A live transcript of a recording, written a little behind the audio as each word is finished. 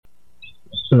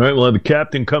All right, we'll have the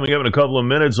captain coming up in a couple of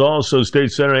minutes. Also,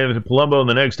 State Senator Anthony Palumbo in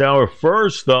the next hour.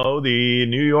 First, though, the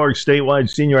New York Statewide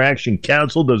Senior Action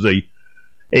Council does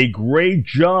a great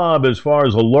job as far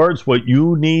as alerts, what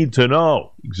you need to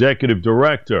know. Executive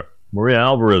Director Maria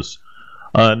Alvarez,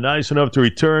 nice enough to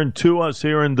return to us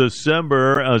here in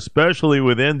December, especially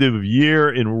with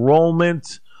end-of-year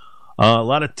enrollment. A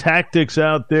lot of tactics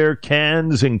out there,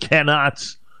 cans and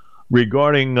cannots,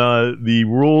 regarding the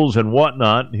rules and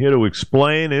whatnot. Here to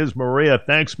explain is Maria.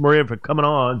 Thanks, Maria, for coming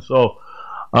on. So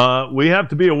we have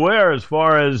to be aware as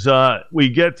far as we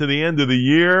get to the end of the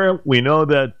year. We know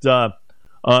that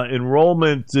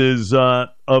enrollment is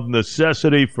of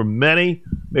necessity for many,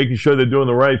 making sure they're doing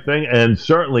the right thing, and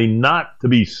certainly not to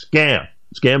be scammed.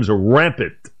 Scams are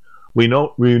rampant. We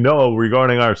know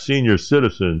regarding our senior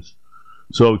citizens.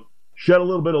 So shed a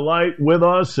little bit of light with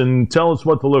us and tell us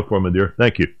what to look for, my dear.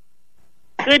 Thank you.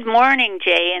 Good morning,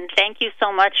 Jay, and thank you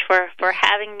so much for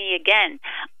having me again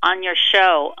on your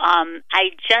show. I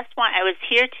was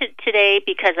here today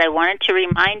because I wanted to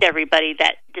remind everybody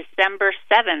that December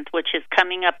 7th, which is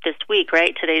coming up this week,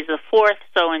 right? Today's the 4th,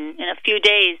 so in a few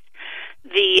days,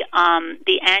 the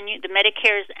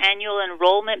Medicare's annual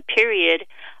enrollment period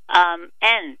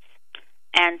ends.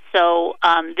 And so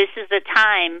this is the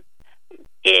time,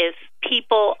 if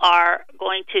people are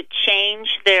going to change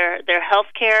their health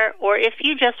care, or if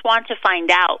you just want to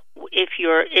find out if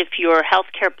your health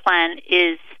care plan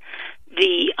is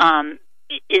the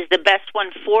best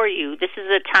one for you, this is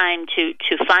a time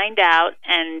to find out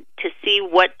and to see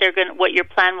what your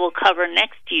plan will cover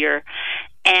next year,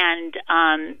 and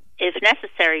if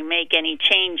necessary, make any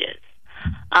changes.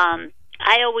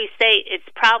 I always say it's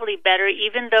probably better,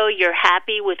 even though you're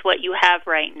happy with what you have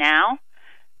right now,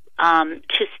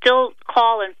 to still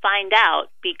call and find out,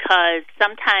 because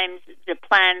sometimes the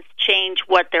plans change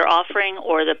what they're offering,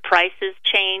 or the prices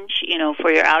change,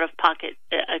 for your out-of-pocket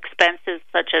expenses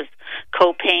such as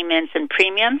co-payments and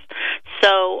premiums.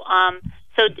 So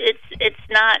it's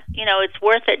not, it's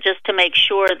worth it just to make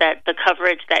sure that the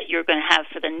coverage that you're going to have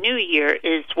for the new year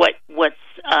is what's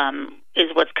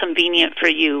convenient for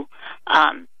you,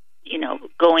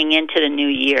 going into the new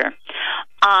year.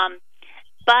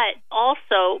 But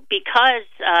also, because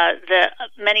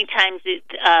many times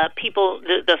people,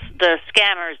 the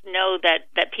scammers know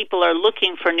that people are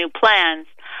looking for new plans,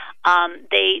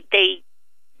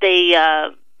 they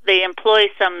employ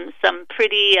some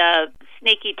pretty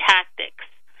sneaky tactics.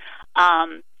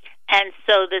 And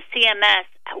so the CMS,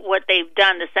 what they've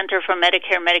done, the Center for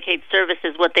Medicare and Medicaid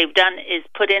Services, what they've done is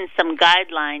put in some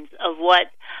guidelines of what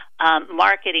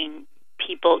marketing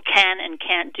people can and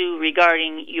can't do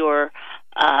regarding your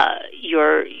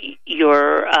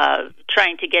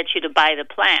trying to get you to buy the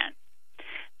plan.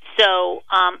 So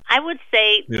I would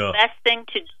say the best thing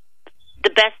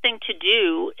to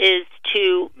do is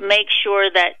to make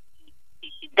sure that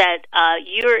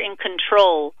you're in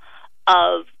control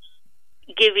of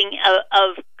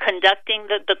conducting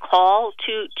the call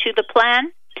to the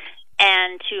plan,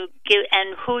 and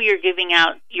who you're giving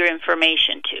out your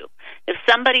information to. If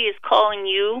somebody is calling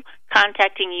you,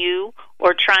 contacting you,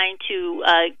 or trying to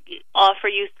offer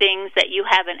you things that you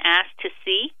haven't asked to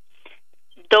see,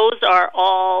 those are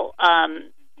all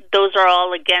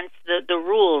against the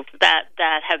rules that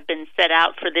have been set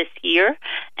out for this year,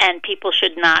 and people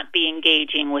should not be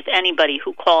engaging with anybody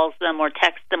who calls them or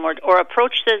texts them or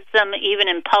approaches them even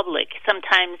in public.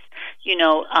 Sometimes,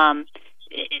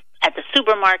 at the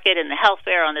supermarket and the health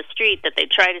fair on the street, that they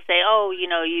try to say,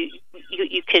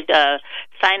 you could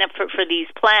sign up for these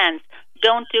plans.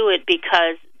 Don't do it,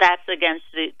 because that's against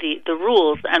the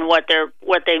rules, and what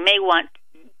they may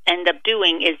end up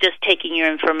doing is just taking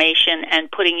your information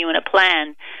and putting you in a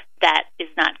plan that is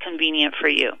not convenient for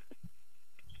you.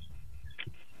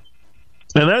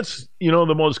 And that's,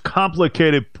 the most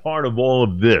complicated part of all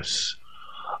of this.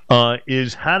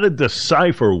 Is how to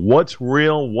decipher what's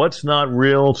real, what's not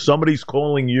real. Somebody's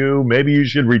calling you. Maybe you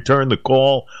should return the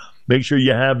call. Make sure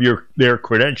you have their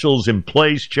credentials in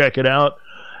place. Check it out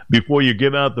before you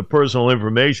give out the personal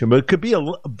information. But it could be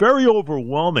very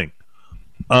overwhelming,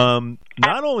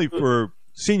 not only for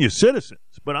senior citizens,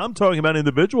 but I'm talking about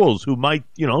individuals who might,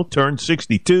 turn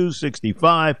 62,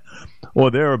 65,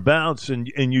 or thereabouts, and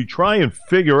you try and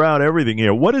figure out everything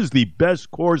here. What is the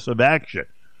best course of action?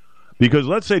 Because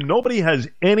let's say nobody has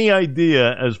any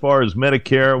idea as far as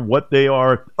Medicare, what they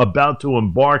are about to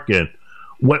embark in.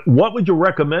 What would you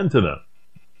recommend to them?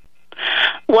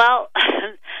 Well,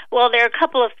 there are a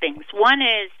couple of things. One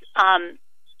is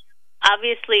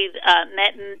obviously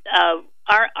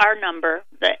our number,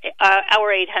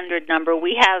 our 800 number.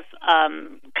 We have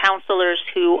counselors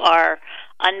who are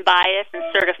unbiased and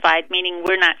certified, meaning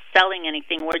we're not selling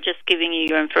anything. We're just giving you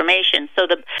your information. So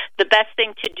the best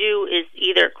thing to do is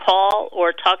either call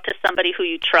or talk to somebody who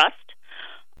you trust.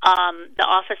 The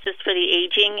offices for the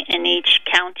aging in each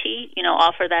county,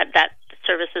 offer that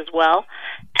service as well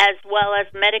as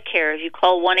Medicare. If you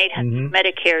call 1-800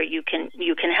 Medicare, you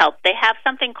can help. They have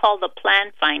something called the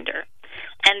Plan Finder,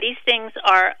 and these things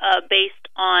are based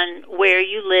on where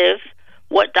you live,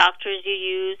 what doctors you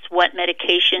use, what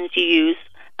medications you use,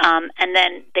 and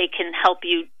then they can help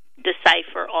you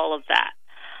decipher all of that.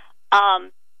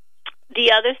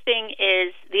 The other thing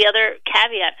is, the other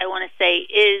caveat I want to say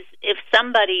is, if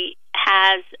somebody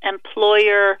has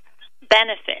employer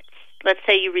benefits, let's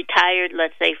say you retired,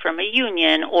 let's say from a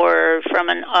union or from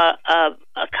a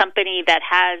company that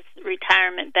has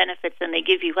retirement benefits and they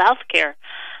give you health care,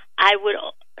 I would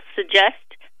suggest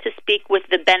to speak with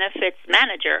the benefits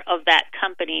manager of that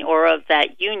company or of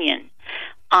that union,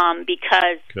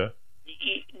 because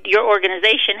your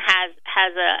organization has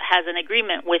an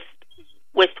agreement with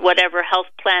whatever health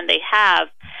plan they have,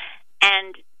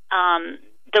 and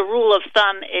the rule of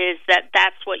thumb is that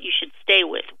that's what you should stay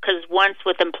with, because once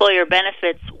with employer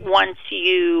benefits, once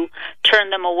you turn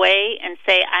them away and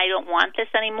say I don't want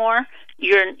this anymore,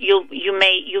 you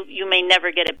may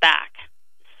never get it back.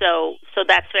 So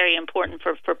that's very important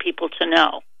for people to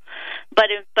know.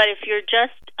 But if you're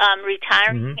just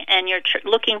retiring and you're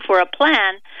looking for a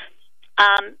plan,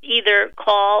 either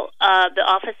call the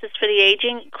offices for the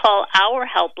aging, call our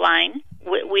helpline.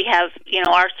 We have,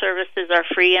 our services are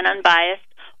free and unbiased,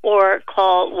 or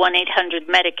call 1-800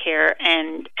 Medicare,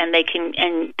 and they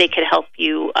could help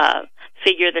you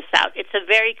figure this out. It's a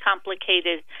very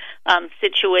complicated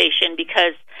situation,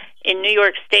 because in New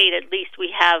York State, at least,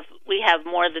 we have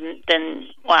more than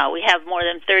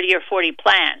 30 or 40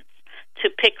 plans to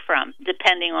pick from,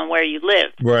 depending on where you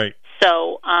live. Right.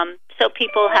 So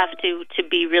people have to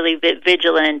be really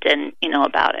vigilant and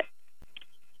about it.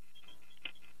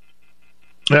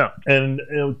 Yeah, and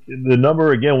the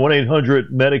number again, 1-800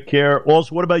 Medicare.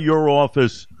 Also, what about your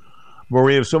office,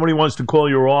 Maria? If somebody wants to call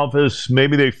your office,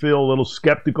 maybe they feel a little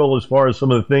skeptical as far as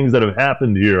some of the things that have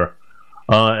happened here,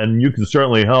 and you can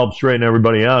certainly help straighten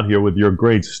everybody out here with your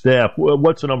great staff.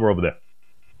 What's the number over there?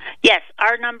 Yes,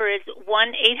 our number is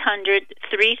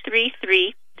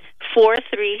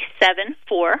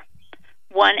 1-800-333-4374.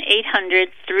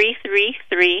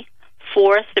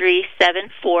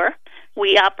 1-800-333-4374.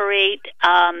 We operate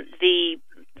the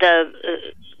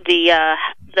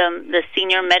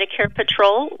Senior Medicare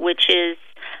Patrol, which is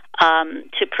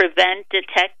to prevent,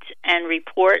 detect, and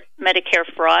report Medicare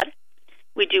fraud.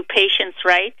 We do patients'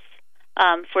 rights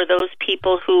for those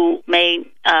people who may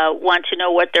want to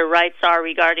know what their rights are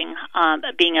regarding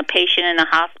being a patient in a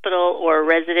hospital or a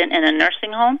resident in a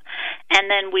nursing home. And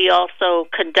then we also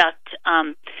conduct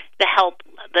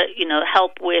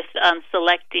help with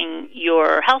selecting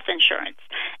your health insurance.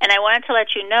 And I wanted to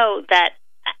let you know that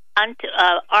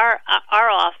our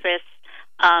office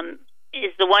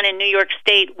is the one in New York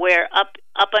State where up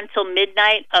until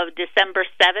midnight of December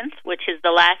 7th, which is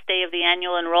the last day of the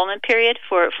annual enrollment period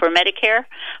for Medicare,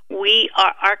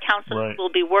 our counselors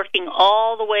will be working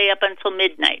all the way up until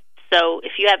midnight. So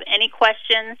if you have any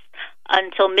questions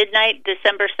until midnight,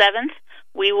 December 7th,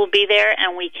 we will be there,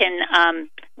 and we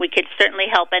could certainly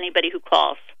help anybody who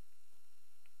calls.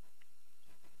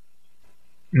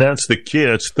 That's the key.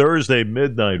 It's Thursday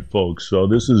midnight, folks. So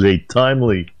this is a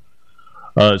timely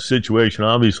situation.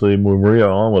 Obviously, Maria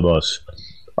on with us.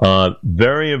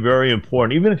 Very, very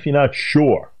important. Even if you're not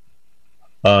sure,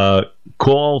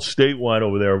 call statewide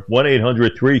over there,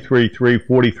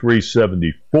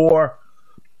 1-800-333-4374.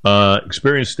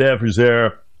 Experienced staffers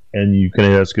there, and you can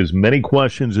ask as many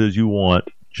questions as you want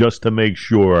just to make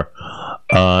sure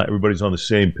everybody's on the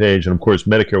same page. And, of course,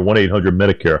 Medicare, 1-800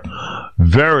 Medicare.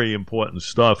 Very important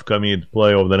stuff coming into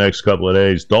play over the next couple of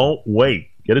days. Don't wait.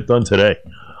 Get it done today.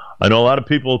 I know a lot of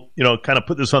people, kind of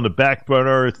put this on the back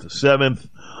burner. It's the 7th.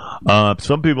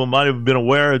 Some people might have been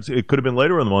aware it could have been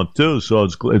later in the month, too. So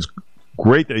it's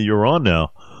great that you're on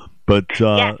now. But,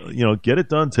 yes. Get it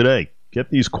done today. Get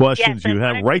these questions you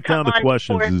have. Write down the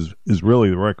questions is really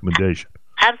the recommendation.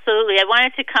 Absolutely. I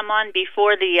wanted to come on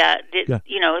before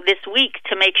this week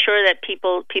to make sure that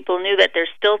people knew that there's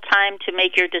still time to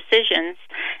make your decisions,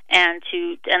 and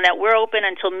that we're open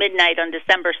until midnight on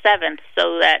December 7th,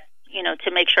 so that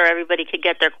to make sure everybody could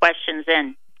get their questions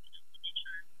in.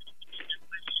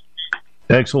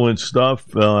 Excellent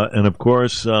stuff. And of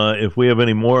course, if we have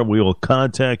any more, we will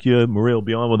contact you. Maria will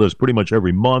be on with us pretty much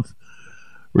every month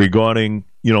regarding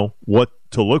what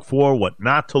to look for, what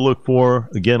not to look for.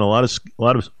 Again, a lot of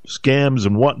scams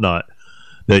and whatnot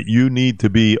that you need to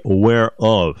be aware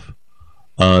of.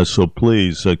 So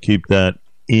please keep that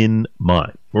in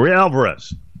mind. Maria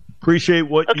Alvarez, appreciate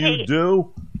what you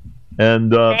do,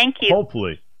 and thank you.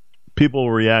 Hopefully people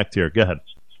will react here. Go ahead.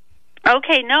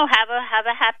 Okay, no, have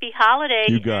a happy holiday.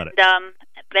 You got it.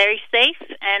 Very safe,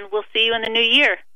 and we'll see you in the new year.